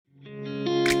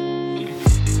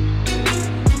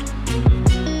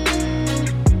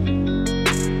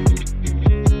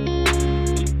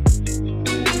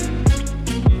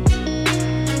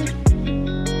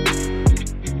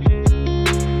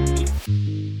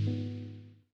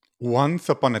Once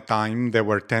upon a time, there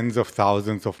were tens of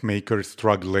thousands of makers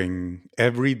struggling.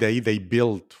 Every day they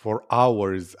built for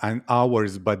hours and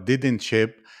hours but didn't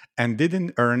ship and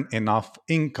didn't earn enough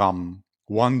income.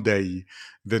 One day,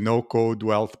 the No Code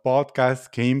Wealth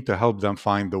podcast came to help them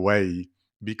find the way.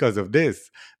 Because of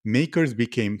this, makers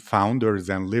became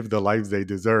founders and live the lives they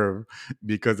deserve.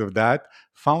 Because of that,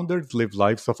 founders live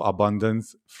lives of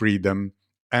abundance, freedom,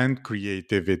 and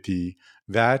creativity.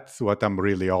 That's what I'm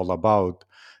really all about.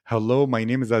 Hello, my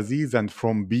name is Aziz, and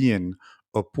from being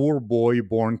a poor boy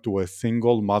born to a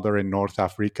single mother in North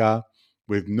Africa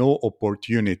with no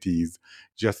opportunities,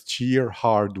 just sheer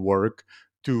hard work,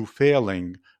 to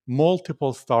failing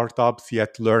multiple startups,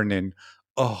 yet learning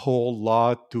a whole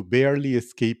lot, to barely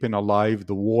escaping alive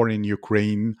the war in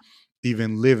Ukraine,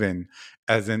 even living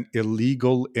as an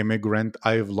illegal immigrant.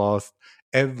 I've lost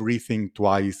everything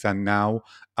twice, and now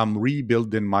I'm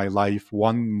rebuilding my life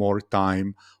one more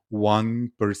time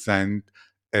 1%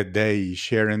 a day,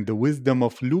 sharing the wisdom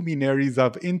of luminaries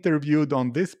I've interviewed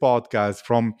on this podcast,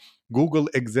 from Google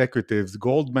executives,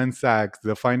 Goldman Sachs,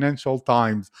 the Financial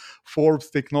Times, Forbes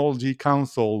Technology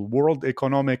Council, World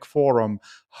Economic Forum,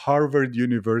 Harvard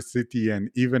University,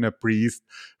 and even a priest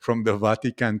from the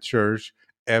Vatican Church.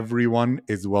 Everyone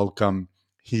is welcome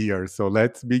here. So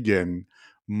let's begin.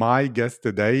 My guest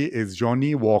today is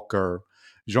Johnny Walker.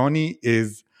 Johnny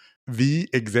is the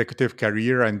executive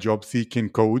career and job seeking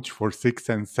coach for six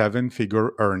and seven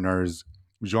figure earners.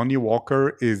 Johnny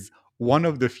Walker is one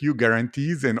of the few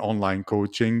guarantees in online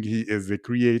coaching. He is the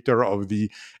creator of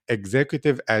the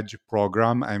Executive Edge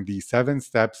program and the 7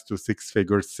 Steps to Six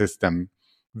Figures system.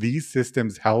 These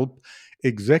systems help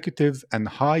executives and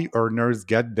high earners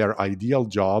get their ideal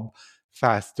job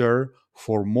faster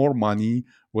for more money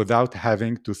without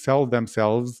having to sell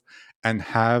themselves and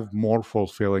have more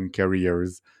fulfilling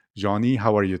careers. Johnny,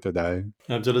 how are you today?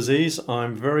 Abdulaziz,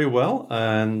 I'm very well.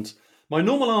 And my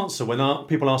normal answer when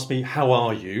people ask me, how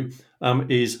are you,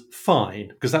 is fine,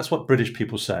 because that's what British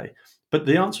people say. But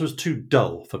the answer is too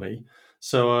dull for me.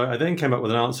 So I then came up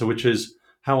with an answer which is,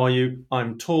 how are you?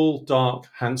 I'm tall, dark,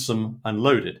 handsome, and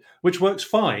loaded, which works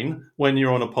fine when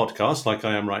you're on a podcast like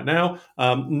I am right now.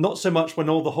 Not so much when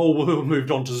all the whole world moved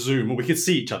on to Zoom and we could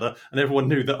see each other and everyone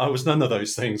knew that I was none of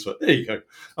those things. But there you go.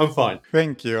 I'm fine.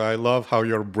 Thank you. I love how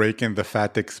you're breaking the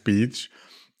phatic speech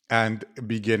and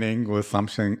beginning with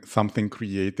something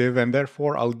creative, and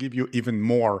therefore I'll give you even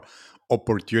more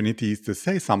opportunities to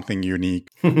say something unique,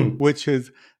 which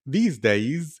is, these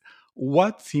days,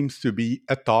 what seems to be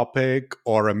a topic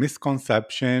or a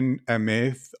misconception, a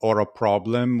myth, or a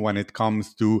problem when it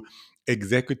comes to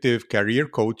executive career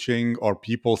coaching or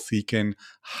people seeking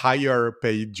higher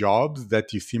paid jobs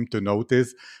that you seem to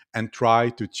notice and try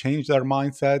to change their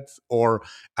mindsets, or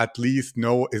at least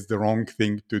know is the wrong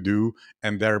thing to do,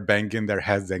 and they're banging their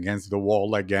heads against the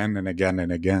wall again and again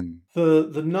and again?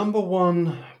 The number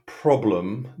one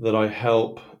problem that I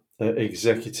help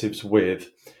executives with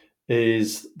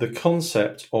is the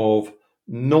concept of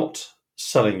not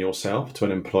selling yourself to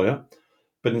an employer,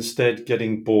 but instead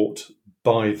getting bought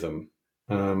by them.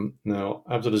 Now,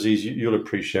 Abdulaziz, you'll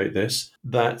appreciate this,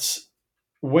 that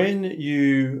when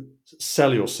you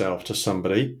sell yourself to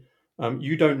somebody,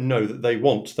 you don't know that they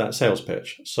want that sales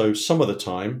pitch. So some of the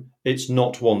time, it's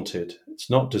not wanted, it's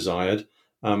not desired,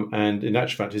 and in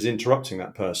actual fact, is interrupting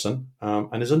that person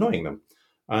and is annoying them.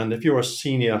 And if you're a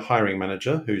senior hiring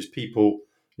manager whose people,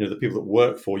 the people that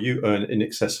work for you earn in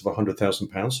excess of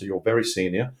 £100,000, so you're very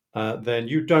senior, then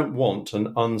you don't want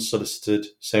an unsolicited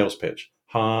sales pitch.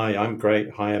 Hi, I'm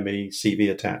great, hire me,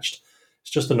 CV attached.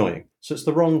 It's just annoying. So it's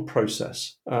the wrong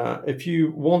process. If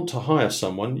you want to hire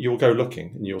someone, you'll go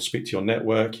looking and you'll speak to your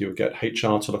network. You'll get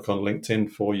HR to look on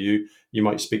LinkedIn for you. You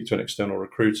might speak to an external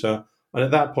recruiter. And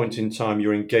at that point in time,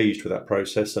 you're engaged with that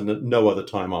process, and at no other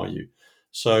time are you.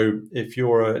 So if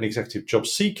you're an executive job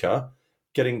seeker,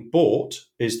 getting bought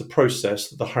is the process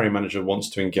that the hiring manager wants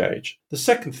to engage. The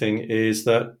second thing is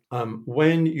that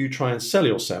when you try and sell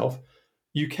yourself,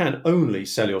 you can only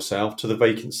sell yourself to the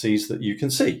vacancies that you can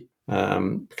see,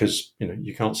 because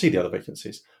you can't see the other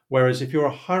vacancies. Whereas if you're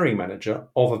a hiring manager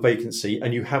of a vacancy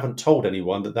and you haven't told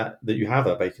anyone that you have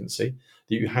a vacancy,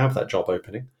 that you have that job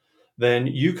opening, then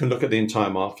you can look at the entire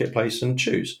marketplace and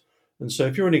choose. And so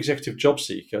if you're an executive job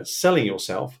seeker, selling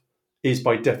yourself is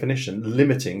by definition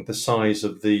limiting the size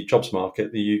of the jobs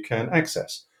market that you can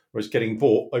access. Whereas getting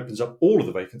bought opens up all of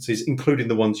the vacancies, including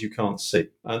the ones you can't see.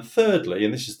 And thirdly,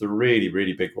 and this is the really,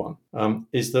 really big one,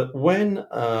 is that when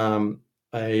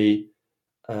a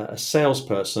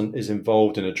salesperson is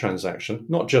involved in a transaction,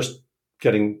 not just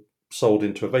getting sold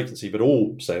into a vacancy, but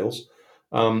all sales,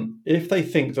 if they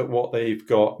think that what they've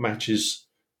got matches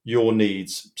your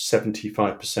needs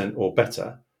 75% or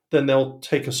better, then they'll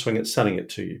take a swing at selling it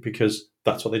to you because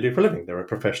that's what they do for a living. They're a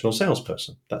professional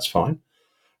salesperson. That's fine.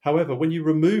 However, when you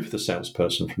remove the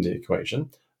salesperson from the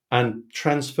equation and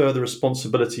transfer the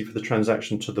responsibility for the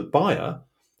transaction to the buyer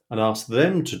and ask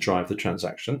them to drive the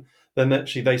transaction, then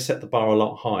actually they set the bar a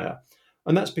lot higher.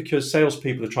 And that's because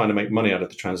salespeople are trying to make money out of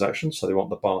the transaction, so they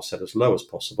want the bar set as low as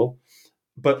possible.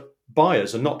 But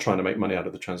buyers are not trying to make money out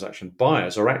of the transaction.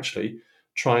 Buyers are actually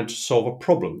trying to solve a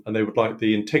problem, and they would like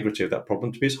the integrity of that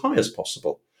problem to be as high as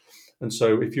possible. And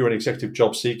so if you're an executive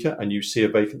job seeker and you see a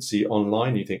vacancy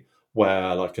online, you think,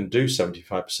 well, I can do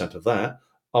 75% of that.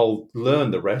 I'll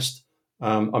learn the rest.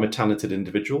 I'm a talented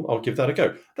individual. I'll give that a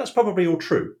go. That's probably all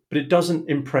true, but it doesn't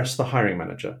impress the hiring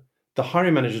manager. The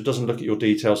hiring manager doesn't look at your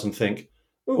details and think,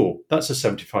 oh, that's a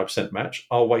 75% match.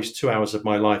 I'll waste 2 hours of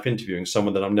my life interviewing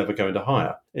someone that I'm never going to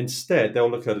hire. Instead,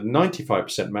 they'll look at a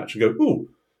 95% match and go, oh,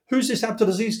 who's this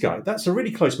Abdulaziz guy? That's a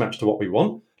really close match to what we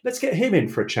want. Let's get him in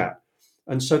for a chat.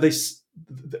 And so they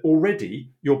already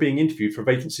you're being interviewed for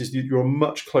vacancies that you're a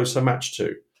much closer match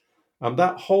to.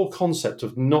 That whole concept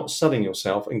of not selling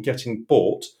yourself and getting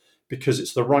bought because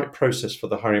it's the right process for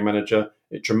the hiring manager,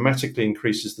 it dramatically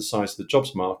increases the size of the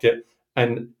jobs market.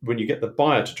 And when you get the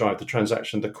buyer to drive the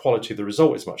transaction, the quality of the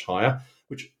result is much higher,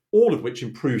 all of which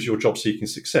improves your job seeking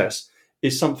success,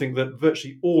 is something that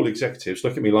virtually all executives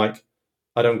look at me like,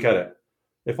 I don't get it.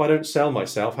 If I don't sell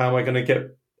myself, how am I going to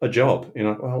get a job?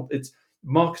 Well, it's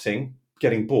marketing,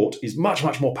 getting bought is much,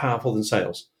 much more powerful than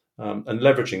sales. And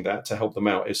leveraging that to help them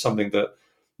out is something that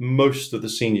most of the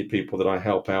senior people that I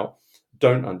help out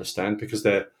don't understand because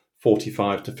they're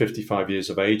 45 to 55 years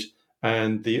of age.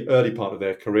 And the early part of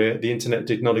their career, the internet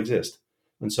did not exist.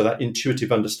 And so that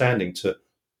intuitive understanding to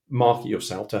market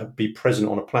yourself, to be present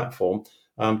on a platform,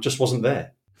 just wasn't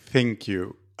there. Thank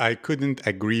you. I couldn't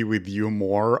agree with you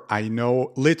more. I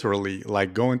know literally,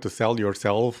 like going to sell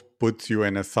yourself puts you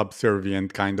in a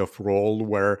subservient kind of role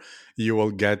where you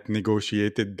will get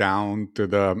negotiated down to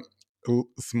the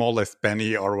smallest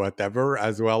penny or whatever,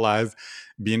 as well as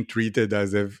being treated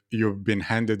as if you've been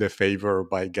handed a favor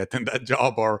by getting that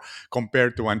job or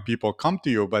compared to when people come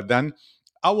to you. But then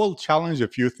I will challenge a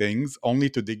few things only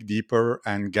to dig deeper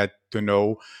and get to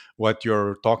know what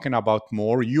you're talking about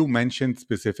more. You mentioned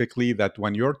specifically that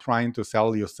when you're trying to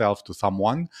sell yourself to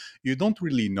someone, you don't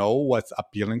really know what's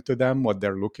appealing to them, what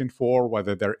they're looking for,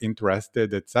 whether they're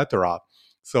interested, etc.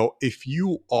 So if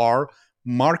you are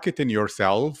marketing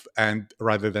yourself and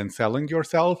rather than selling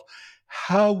yourself,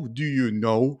 how do you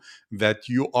know that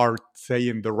you are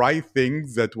saying the right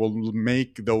things that will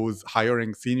make those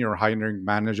senior hiring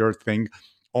managers think,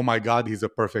 oh my God, he's a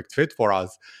perfect fit for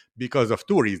us? Because of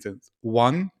two reasons.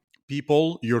 One,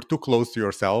 people, you're too close to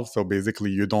yourself. So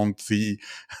basically, you don't see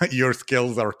your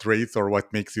skills or traits or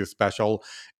what makes you special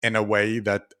in a way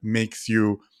that makes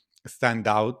you stand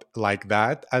out like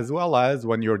that. As well as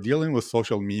when you're dealing with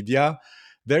social media,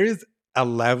 there is a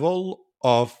level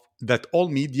of that all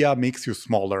media makes you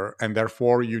smaller, and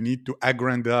therefore you need to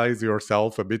aggrandize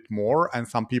yourself a bit more. And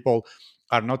some people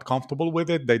are not comfortable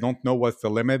with it. They don't know what's the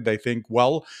limit. They think,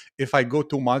 well, if I go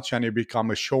too much and I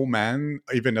become a showman,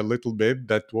 even a little bit,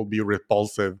 that will be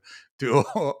repulsive to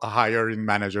hiring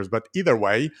managers. But either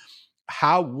way,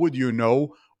 how would you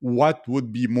know what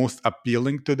would be most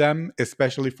appealing to them,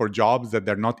 especially for jobs that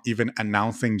they're not even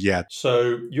announcing yet?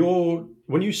 So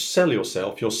when you sell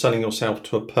yourself, you're selling yourself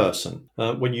to a person.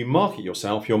 When you market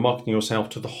yourself, you're marketing yourself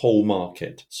to the whole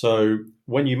market. So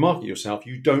when you market yourself,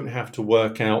 you don't have to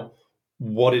work out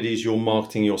what it is you're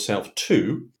marketing yourself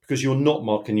to, because you're not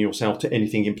marketing yourself to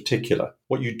anything in particular.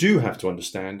 What you do have to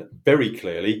understand very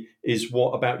clearly is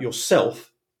what about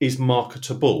yourself is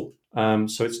marketable.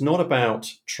 So it's not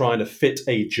about trying to fit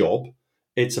a job.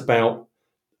 It's about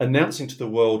announcing to the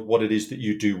world what it is that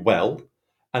you do well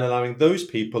and allowing those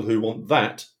people who want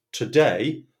that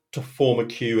today to form a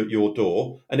queue at your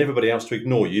door and everybody else to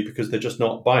ignore you because they're just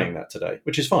not buying that today,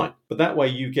 which is fine. But that way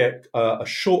you get a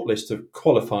short list of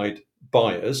qualified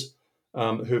buyers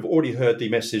who have already heard the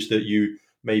message that you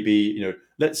maybe,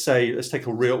 let's take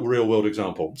a real world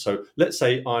example. So let's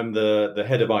say I'm the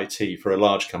head of IT for a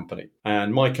large company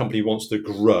and my company wants to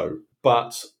grow,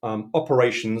 but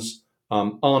operations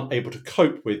aren't able to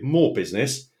cope with more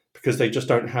business because they just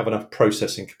don't have enough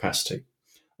processing capacity.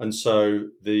 And so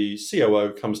the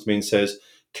COO comes to me and says,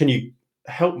 can you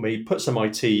help me put some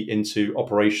IT into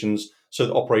operations so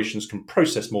that operations can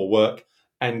process more work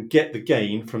and get the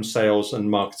gain from sales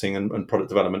and marketing and product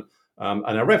development, and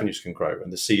our revenues can grow?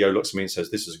 And the CEO looks at me and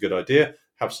says, this is a good idea,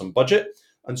 have some budget.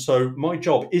 And so my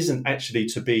job isn't actually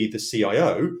to be the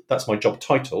CIO, that's my job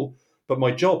title, but my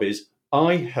job is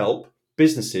I help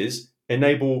businesses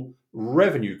enable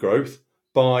revenue growth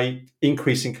by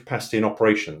increasing capacity in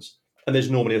operations. And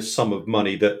there's normally a sum of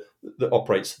money that I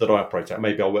operate at.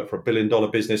 Maybe I'll work for a $1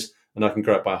 billion business and I can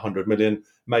grow it by 100 million.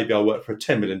 Maybe I'll work for a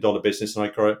 $10 million business and I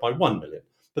grow it by 1 million.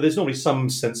 But there's normally some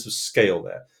sense of scale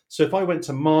there. So if I went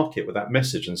to market with that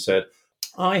message and said,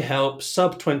 I help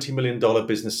sub $20 million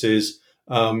businesses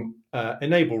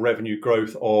enable revenue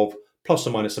growth of plus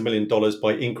or minus $1 million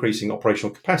by increasing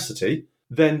operational capacity,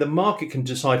 then the market can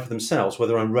decide for themselves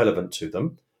whether I'm relevant to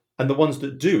them. And the ones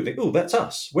that do think, oh, that's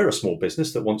us. We're a small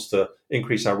business that wants to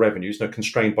increase our revenues. They're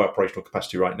constrained by operational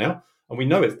capacity right now. And we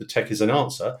know if the tech is an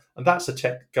answer, and that's a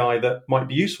tech guy that might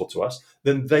be useful to us,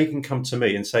 then they can come to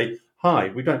me and say, hi,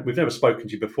 we've never spoken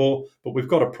to you before, but we've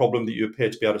got a problem that you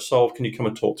appear to be able to solve. Can you come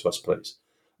and talk to us, please?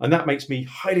 And that makes me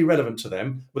highly relevant to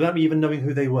them without me even knowing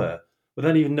who they were,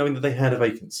 without even knowing that they had a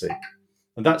vacancy.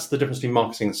 And that's the difference between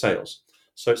marketing and sales.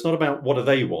 So it's not about what do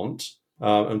they want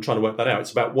and trying to work that out.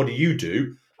 It's about what do you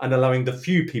do and allowing the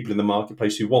few people in the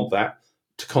marketplace who want that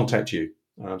to contact you.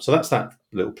 So that's that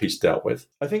little piece dealt with.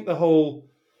 I think the whole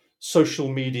social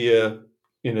media,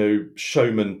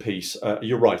 showman piece,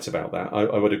 you're right about that.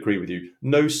 I would agree with you.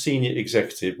 No senior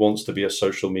executive wants to be a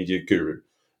social media guru.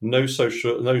 No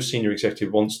senior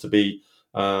executive wants to be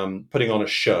putting on a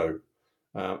show,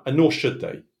 and nor should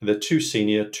they. They're too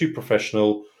senior, too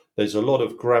professional. There's a lot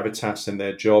of gravitas in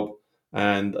their job,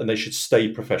 and they should stay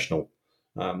professional.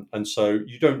 And so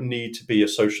you don't need to be a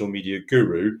social media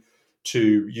guru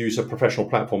to use a professional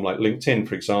platform like LinkedIn,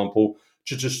 for example,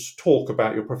 to just talk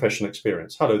about your professional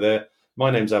experience. Hello there.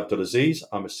 My name's Abdul Aziz.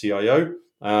 I'm a CIO.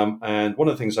 And one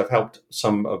of the things I've helped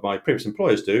some of my previous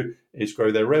employers do is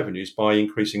grow their revenues by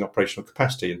increasing operational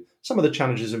capacity. And some of the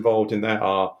challenges involved in that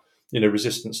are,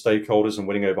 resistant stakeholders and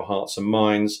winning over hearts and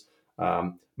minds,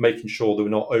 making sure that we're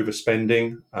not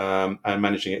overspending and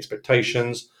managing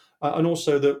expectations, and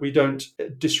also that we don't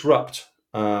disrupt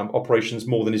operations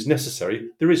more than is necessary.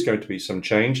 There is going to be some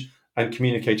change, and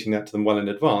communicating that to them well in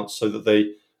advance so that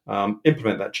they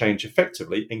implement that change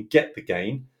effectively and get the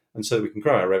gain, and so that we can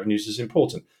grow our revenues is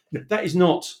important. That is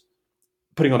not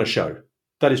putting on a show.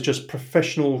 That is just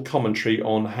professional commentary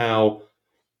on how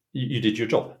you did your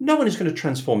job. No one is going to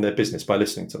transform their business by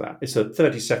listening to that. It's a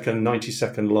 30-second,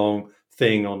 90-second long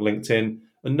thing on LinkedIn,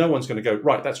 and no one's going to go,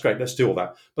 right, that's great, let's do all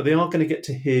that. But they are going to get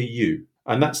to hear you.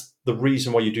 And that's the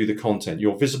reason why you do the content.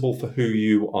 You're visible for who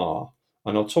you are.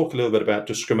 And I'll talk a little bit about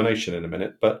discrimination in a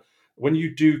minute. But when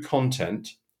you do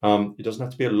content, it doesn't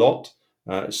have to be a lot.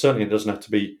 Certainly, it doesn't have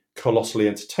to be colossally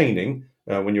entertaining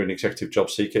when you're an executive job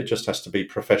seeker. It just has to be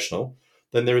professional.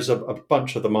 Then there is a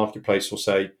bunch of the marketplace will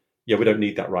say, yeah, we don't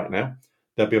need that right now.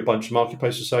 There'll be a bunch of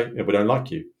marketplaces who say, yeah, we don't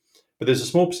like you. But there's a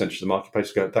small percentage of the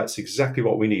marketplace who go, that's exactly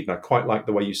what we need. And I quite like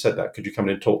the way you said that. Could you come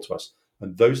in and talk to us?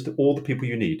 And those are all the people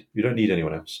you need. You don't need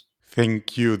anyone else.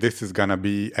 Thank you. This is going to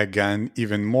be, again,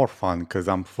 even more fun because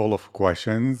I'm full of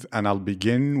questions. And I'll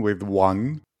begin with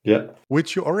one,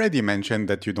 which you already mentioned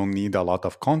that you don't need a lot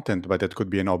of content, but it could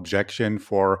be an objection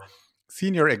for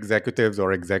senior executives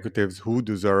or executives who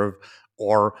deserve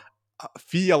or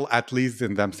feel at least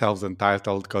in themselves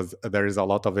entitled, because there is a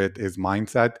lot of it is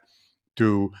mindset,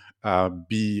 to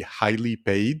be highly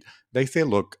paid. They say,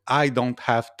 look, I don't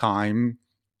have time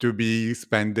to be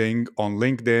spending on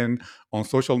LinkedIn, on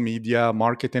social media,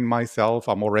 marketing myself.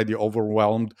 I'm already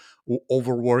overwhelmed,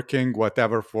 overworking,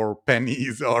 whatever, for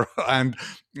pennies, and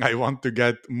I want to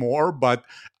get more, but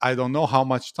I don't know how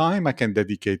much time I can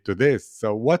dedicate to this.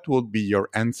 So what would be your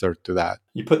answer to that?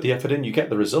 You put the effort in, you get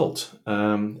the result.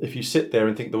 If you sit there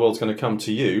and think the world's going to come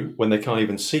to you when they can't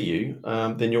even see you,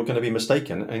 then you're going to be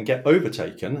mistaken and get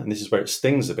overtaken. And this is where it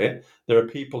stings a bit. There are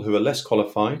people who are less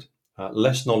qualified,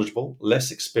 less knowledgeable, less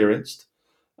experienced,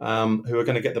 who are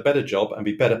going to get the better job and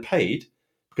be better paid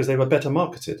because they were better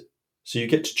marketed. So you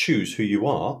get to choose who you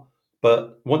are.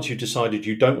 But once you've decided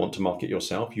you don't want to market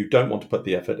yourself, you don't want to put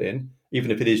the effort in,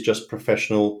 even if it is just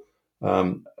professional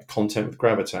content with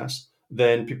gravitas,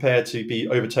 then prepare to be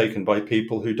overtaken by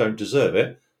people who don't deserve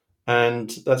it. And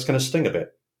that's going to sting a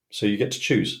bit. So you get to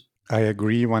choose. I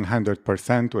agree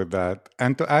 100% with that.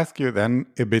 And to ask you then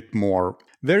a bit more,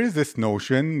 there is this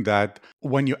notion that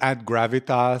when you add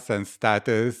gravitas and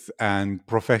status and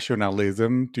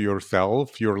professionalism to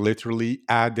yourself, you're literally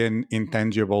adding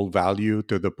intangible value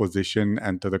to the position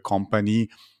and to the company,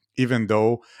 even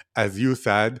though, as you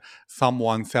said,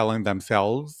 someone selling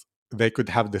themselves, they could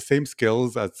have the same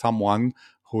skills as someone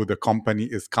who the company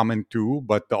is coming to,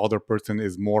 but the other person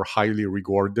is more highly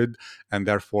regarded, and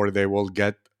therefore they will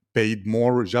get paid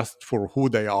more just for who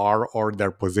they are or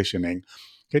their positioning.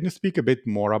 Can you speak a bit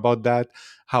more about that?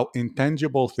 How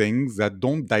intangible things that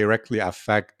don't directly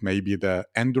affect maybe the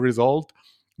end result,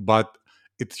 but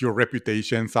it's your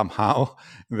reputation somehow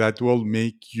that will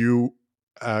make you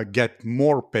get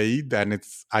more paid. And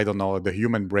it's, I don't know, the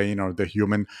human brain or the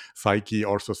human psyche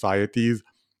or societies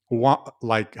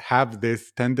like have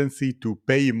this tendency to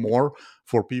pay more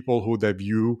for people who they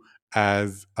view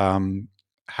as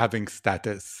having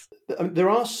status. There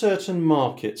are certain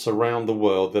markets around the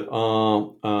world that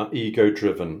are ego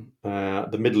driven.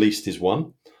 The Middle East is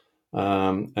one.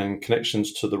 And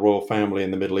connections to the royal family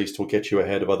in the Middle East will get you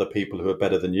ahead of other people who are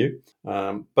better than you.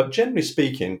 But generally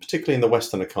speaking, particularly in the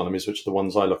Western economies, which are the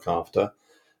ones I look after,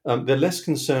 they're less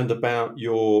concerned about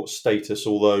your status,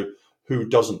 although who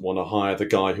doesn't want to hire the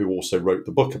guy who also wrote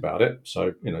the book about it?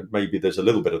 So, maybe there's a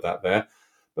little bit of that there.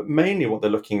 But mainly what they're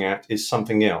looking at is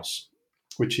something else,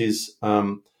 which is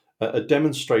a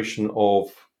demonstration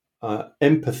of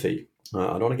empathy. I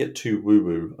don't want to get too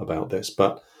woo-woo about this,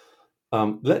 but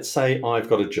let's say I've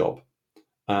got a job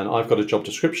and I've got a job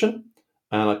description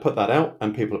and I put that out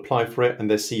and people apply for it and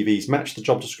their CVs match the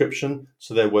job description,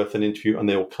 so they're worth an interview and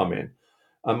they all come in.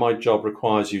 And my job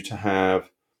requires you to have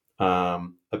a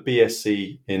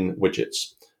BSc in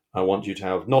widgets. I want you to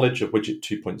have knowledge of widget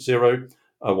 2.0.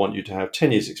 I want you to have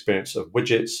 10 years experience of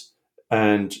widgets,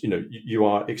 and you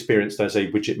are experienced as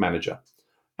a widget manager.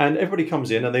 And everybody comes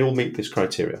in and they all meet this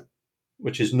criteria,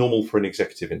 which is normal for an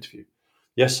executive interview.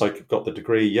 Yes, I've got the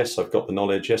degree. Yes, I've got the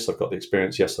knowledge. Yes, I've got the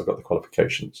experience. Yes, I've got the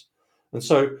qualifications. And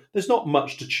so there's not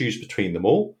much to choose between them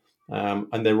all.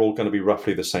 And they're all going to be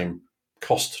roughly the same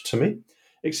cost to me,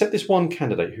 except this one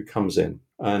candidate who comes in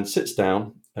and sits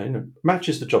down,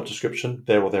 matches the job description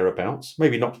there or thereabouts,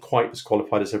 maybe not quite as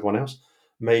qualified as everyone else.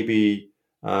 Maybe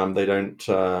they don't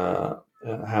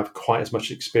have quite as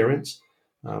much experience.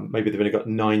 Maybe they've only got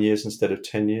 9 years instead of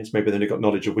 10 years. Maybe they've only got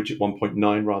knowledge of widget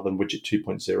 1.9 rather than widget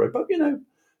 2.0. But,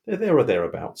 they're there or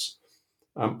thereabouts.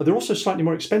 They're also slightly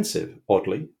more expensive,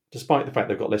 oddly, despite the fact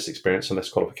they've got less experience and less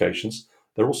qualifications.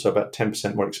 They're also about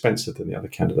 10% more expensive than the other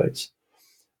candidates.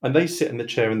 And they sit in the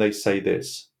chair and they say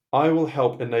this: I will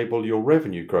help enable your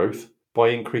revenue growth by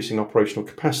increasing operational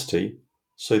capacity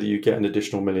so that you get an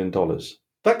additional $1 million.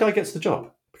 That guy gets the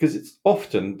job, because it's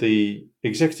often the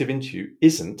executive interview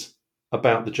isn't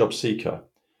about the job seeker.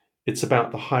 It's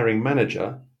about the hiring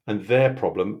manager and their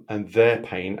problem and their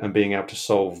pain and being able to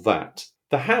solve that.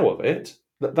 The how of it,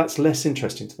 that's less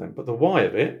interesting to them. But the why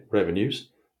of it, revenues,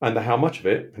 and the how much of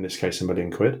it, in this case, £1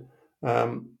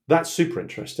 million, that's super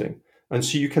interesting. And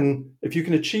so if you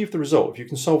can achieve the result, if you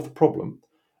can solve the problem,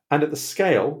 and at the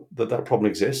scale that problem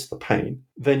exists, the pain,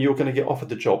 then you're going to get offered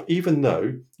the job, even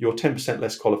though you're 10%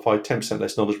 less qualified, 10%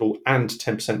 less knowledgeable, and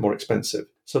 10% more expensive.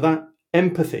 So that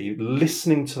empathy,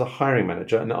 listening to the hiring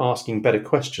manager and asking better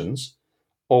questions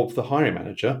of the hiring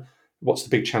manager. What's the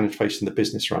big challenge facing the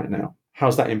business right now?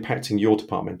 How's that impacting your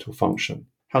departmental function?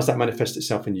 How's that manifest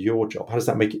itself in your job? How does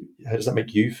that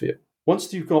make you feel?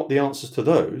 Once you've got the answers to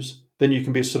those, then you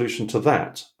can be a solution to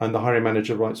that. And the hiring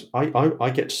manager writes, I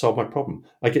get to solve my problem.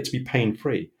 I get to be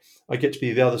pain-free. I get to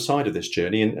be the other side of this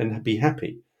journey and be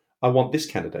happy. I want this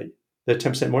candidate. They're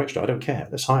 10% more extra. I don't care.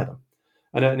 Let's hire them.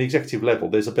 And at an executive level,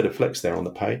 there's a bit of flex there on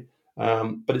the pay.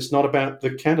 But it's not about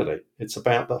the candidate. It's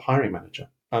about the hiring manager.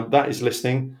 That is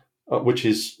listening, which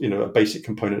is a basic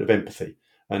component of empathy.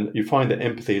 And you find that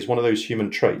empathy is one of those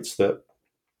human traits that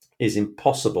is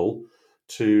impossible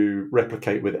to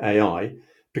replicate with AI,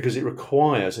 because it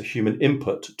requires a human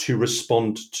input to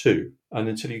respond to. And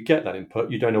until you get that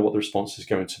input, you don't know what the response is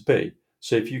going to be.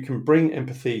 So if you can bring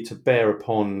empathy to bear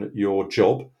upon your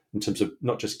job in terms of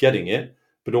not just getting it,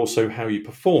 but also how you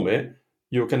perform it,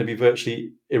 you're going to be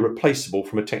virtually irreplaceable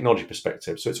from a technology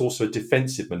perspective. So it's also a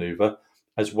defensive maneuver,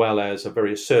 as well as a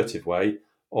very assertive way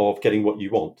of getting what you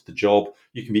want, the job.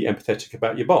 You can be empathetic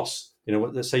about your boss.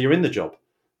 Let's say you're in the job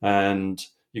and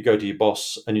you go to your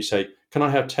boss and you say, can I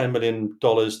have $10 million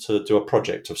to do a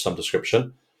project of some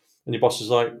description? And your boss is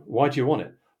like, why do you want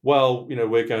it? Well,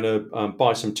 we're going to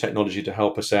buy some technology to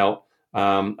help us out,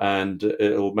 and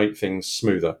it'll make things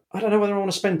smoother. I don't know whether I want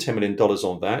to spend $10 million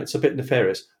on that. It's a bit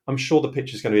nefarious. I'm sure the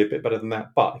picture is going to be a bit better than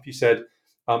that. But if you said,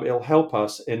 it'll help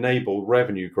us enable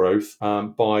revenue growth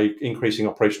by increasing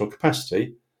operational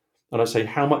capacity, and I say,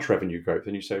 how much revenue growth?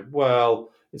 And you say, well,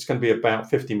 it's going to be about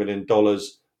 $50 million.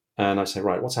 And I say,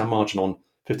 right, what's our margin on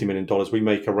 $50 million? We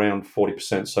make around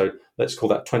 40%. So let's call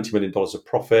that $20 million of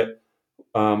profit.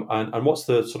 And what's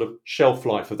the sort of shelf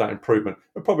life of that improvement?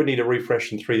 We'll probably need a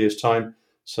refresh in 3 years' time.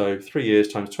 So 3 years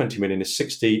times 20 million is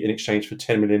 60 in exchange for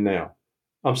 10 million now.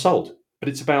 I'm sold. But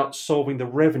it's about solving the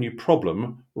revenue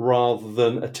problem rather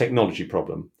than a technology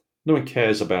problem. No one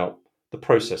cares about the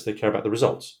process. They care about the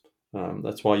results.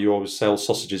 That's why you always sell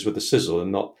sausages with the sizzle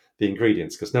and not the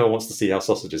ingredients, because no one wants to see how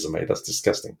sausages are made. That's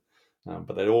disgusting.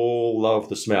 but they all love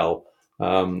the smell.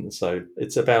 So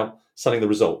it's about selling the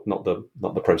result, not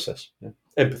the process. Yeah.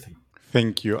 Empathy.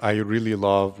 Thank you. I really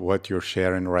love what you're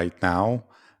sharing right now.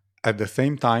 At the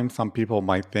same time, some people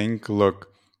might think, look,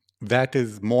 that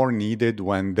is more needed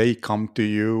when they come to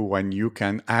you, when you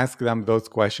can ask them those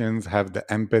questions, have the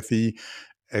empathy,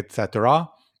 etc.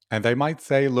 And they might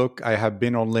say, look, I have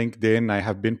been on LinkedIn, I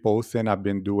have been posting, I've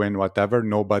been doing whatever,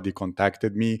 nobody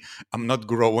contacted me, I'm not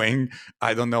growing,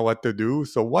 I don't know what to do.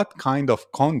 So, what kind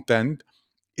of content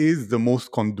is the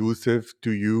most conducive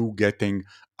to you getting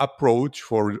approach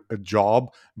for a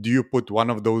job? Do you put one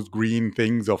of those green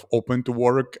things of open to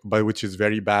work, but which is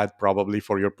very bad probably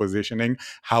for your positioning?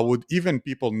 How would even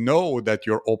people know that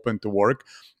you're open to work?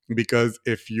 Because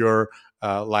if you're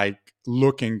like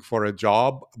looking for a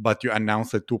job but you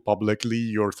announce it too publicly,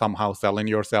 you're somehow selling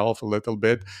yourself a little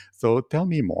bit. So tell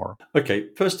me more. Okay,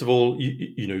 first of all,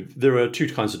 there are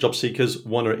two kinds of job seekers.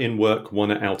 One are in work,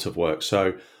 one are out of work.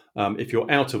 So if you're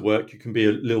out of work, you can be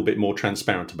a little bit more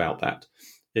transparent about that.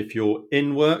 If you're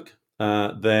in work,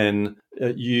 then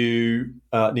you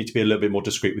need to be a little bit more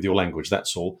discreet with your language.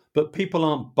 That's all. But people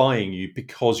aren't buying you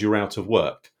because you're out of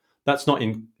work. That's not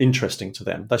interesting to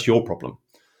them. That's your problem.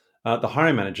 The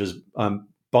hiring manager's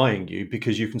buying you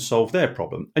because you can solve their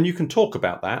problem. And you can talk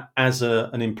about that as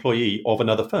an employee of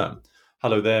another firm.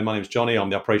 Hello there, my name's Johnny. I'm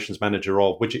the operations manager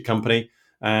of Widget Company.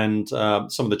 And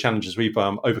some of the challenges we've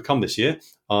overcome this year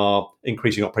are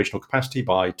increasing operational capacity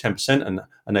by 10% and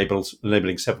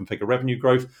enabling seven-figure revenue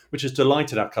growth, which has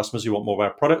delighted our customers who want more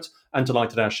of our product and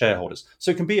delighted our shareholders.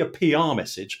 So it can be a PR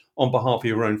message on behalf of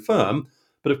your own firm.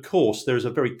 But of course, there is a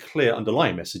very clear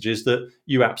underlying message is that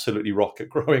you absolutely rock at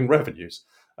growing revenues.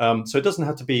 So it doesn't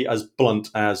have to be as blunt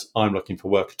as I'm looking for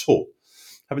work at all.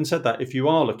 Having said that, if you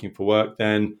are looking for work,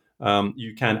 then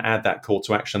you can add that call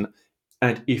to action.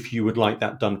 And if you would like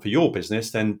that done for your business,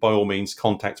 then by all means,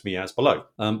 contact me as below.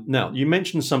 Now, you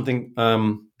mentioned something,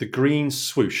 the green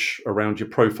swoosh around your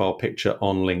profile picture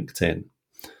on LinkedIn.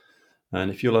 And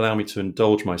if you'll allow me to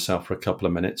indulge myself for a couple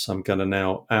of minutes, I'm going to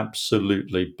now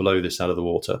absolutely blow this out of the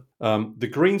water. The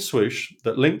green swoosh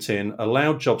that LinkedIn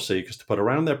allowed job seekers to put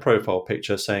around their profile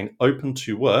picture saying open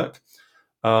to work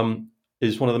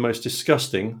is one of the most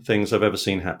disgusting things I've ever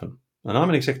seen happen. And I'm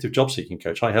an executive job seeking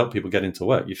coach. I help people get into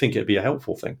work. You think it'd be a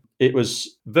helpful thing. It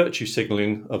was virtue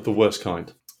signaling of the worst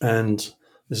kind. And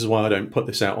this is why I don't put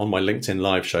this out on my LinkedIn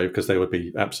live show, because they would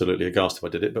be absolutely aghast if I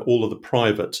did it. But all of the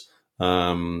private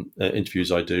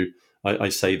interviews I do, I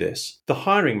say this. The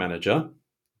hiring manager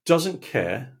doesn't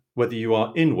care whether you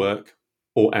are in work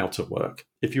or out of work.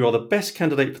 If you are the best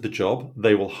candidate for the job,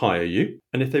 they will hire you.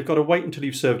 And if they've got to wait until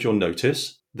you've served your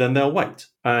notice, then they'll wait.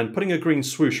 And putting a green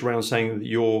swoosh around saying that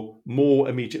you're more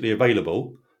immediately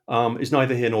available is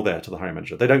neither here nor there to the hiring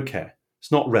manager. They don't care.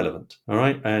 It's not relevant. All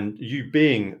right. And you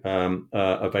being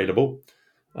available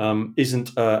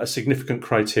isn't a significant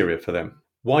criteria for them.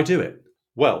 Why do it?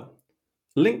 Well,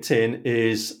 LinkedIn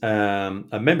is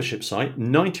a membership site.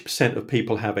 90% of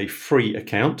people have a free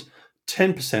account.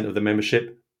 10% of the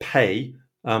membership pay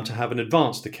to have an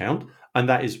advanced account. And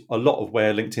that is a lot of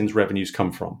where LinkedIn's revenues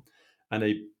come from. And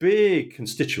a big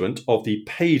constituent of the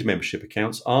paid membership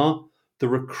accounts are the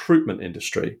recruitment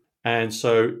industry. And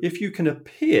so if you can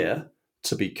appear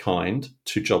to be kind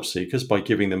to job seekers by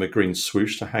giving them a green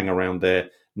swoosh to hang around their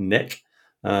neck,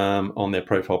 on their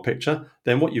profile picture,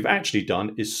 then what you've actually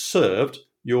done is served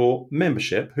your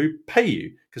membership who pay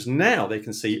you, because now they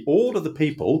can see all of the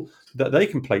people that they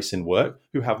can place in work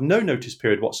who have no notice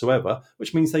period whatsoever,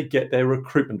 which means they get their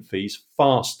recruitment fees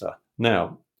faster.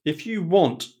 Now, if you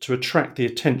want to attract the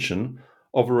attention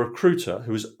of a recruiter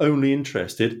who is only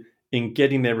interested in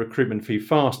getting their recruitment fee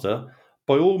faster,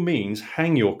 by all means,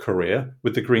 hang your career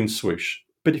with the green swoosh.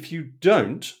 But if you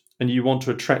don't, and you want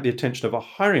to attract the attention of a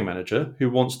hiring manager who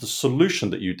wants the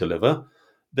solution that you deliver,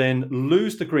 then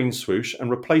lose the green swoosh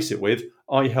and replace it with,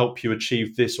 I help you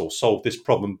achieve this or solve this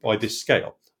problem by this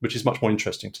scale, which is much more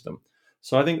interesting to them.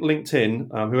 So I think LinkedIn,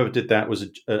 whoever did that was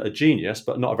a genius,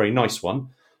 but not a very nice one,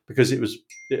 because it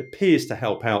appears to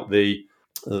help out the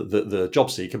job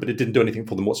seeker, but it didn't do anything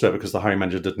for them whatsoever because the hiring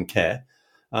manager didn't care.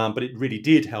 But it really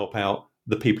did help out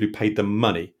the people who paid them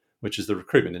money, which is the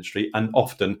recruitment industry. And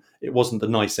often it wasn't the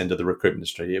nice end of the recruitment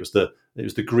industry. It was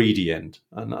the greedy end.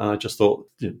 And I just thought,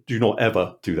 do not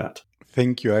ever do that.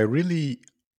 Thank you. I really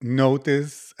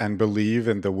notice and believe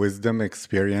in the wisdom,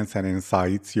 experience, and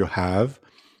insights you have.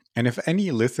 And if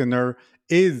any listener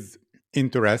is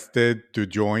interested to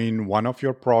join one of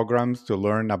your programs to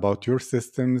learn about your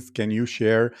systems, can you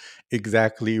share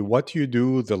exactly what you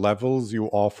do, the levels you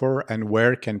offer, and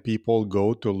where can people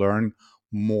go to learn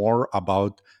more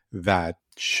about that?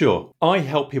 Sure. I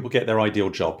help people get their ideal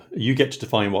job. You get to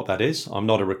define what that is. I'm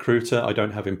not a recruiter. I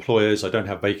don't have employers. I don't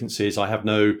have vacancies. I have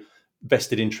no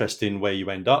vested interest in where you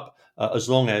end up, as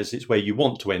long as it's where you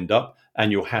want to end up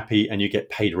and you're happy and you get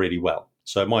paid really well.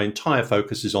 So my entire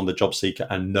focus is on the job seeker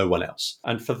and no one else.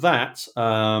 And for that,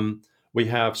 we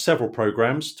have several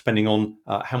programs depending on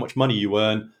how much money you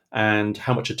earn and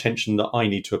how much attention that I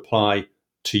need to apply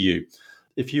to you.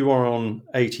 If you are on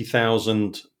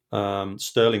 80,000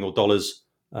 sterling or dollars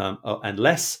and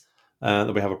less,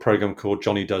 then we have a program called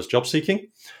Johnny Does Job Seeking.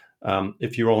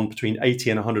 If you're on between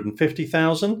 80 and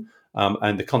 150,000,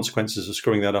 and the consequences of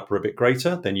screwing that up are a bit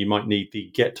greater, then you might need the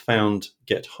Get Found,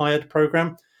 Get Hired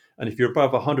program. And if you're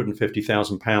above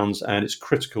 £150,000 and it's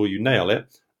critical you nail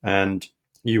it, and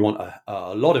you want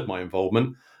a lot of my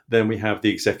involvement, then we have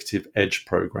the Executive Edge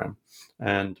program.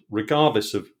 And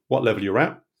regardless of what level you're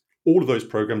at, all of those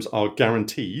programs are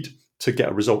guaranteed to get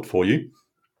a result for you,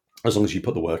 as long as you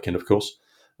put the work in, of course,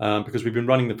 because we've been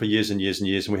running them for years and years and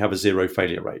years, and we have a zero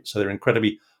failure rate. So they're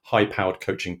incredibly high-powered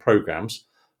coaching programs.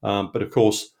 But of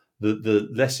course, the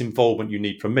less involvement you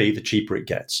need from me, the cheaper it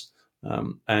gets.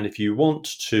 And if you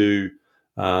want to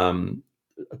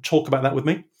talk about that with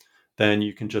me, then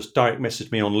you can just direct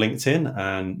message me on LinkedIn.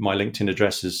 And my LinkedIn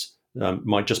address is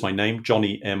my name,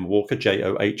 Johnny M. Walker,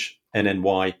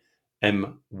 JOHNNY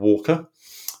M. Walker.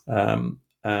 So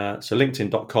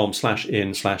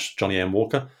linkedin.com/in/Johnny M.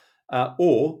 Walker.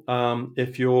 Or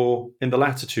if you're in the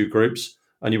latter two groups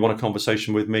and you want a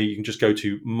conversation with me, you can just go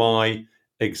to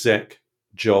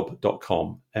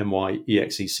myexecjob.com,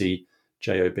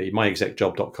 MYEXECJOB,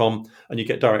 myexecjob.com, and you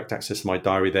get direct access to my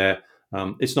diary there.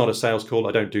 It's not a sales call.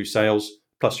 I don't do sales.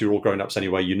 Plus, you're all grown-ups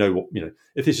anyway. You know what,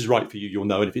 if this is right for you, you'll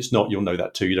know. And if it's not, you'll know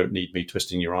that too. You don't need me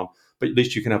twisting your arm. But at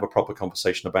least you can have a proper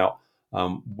conversation about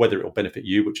whether it will benefit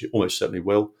you, which it almost certainly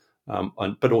will,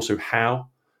 but also how.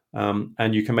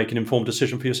 And you can make an informed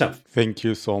decision for yourself. Thank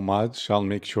you so much. I'll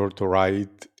make sure to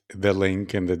write the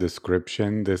link in the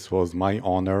description. This was my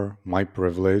honor, my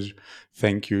privilege.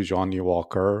 Thank you, Johnny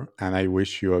Walker, and I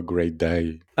wish you a great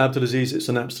day. Abdulaziz, it's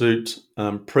an absolute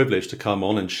privilege to come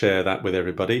on and share that with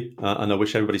everybody. And I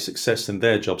wish everybody success in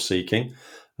their job seeking.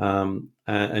 And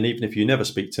even if you never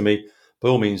speak to me, by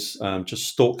all means, just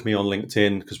stalk me on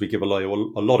LinkedIn, because we give a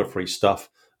lot of free stuff.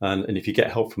 And if you get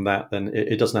help from that, then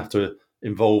it doesn't have to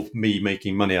involve me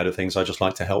making money out of things. I just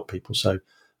like to help people. So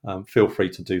feel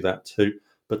free to do that too.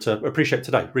 But appreciate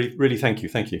today. Really, really thank you.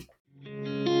 Thank you.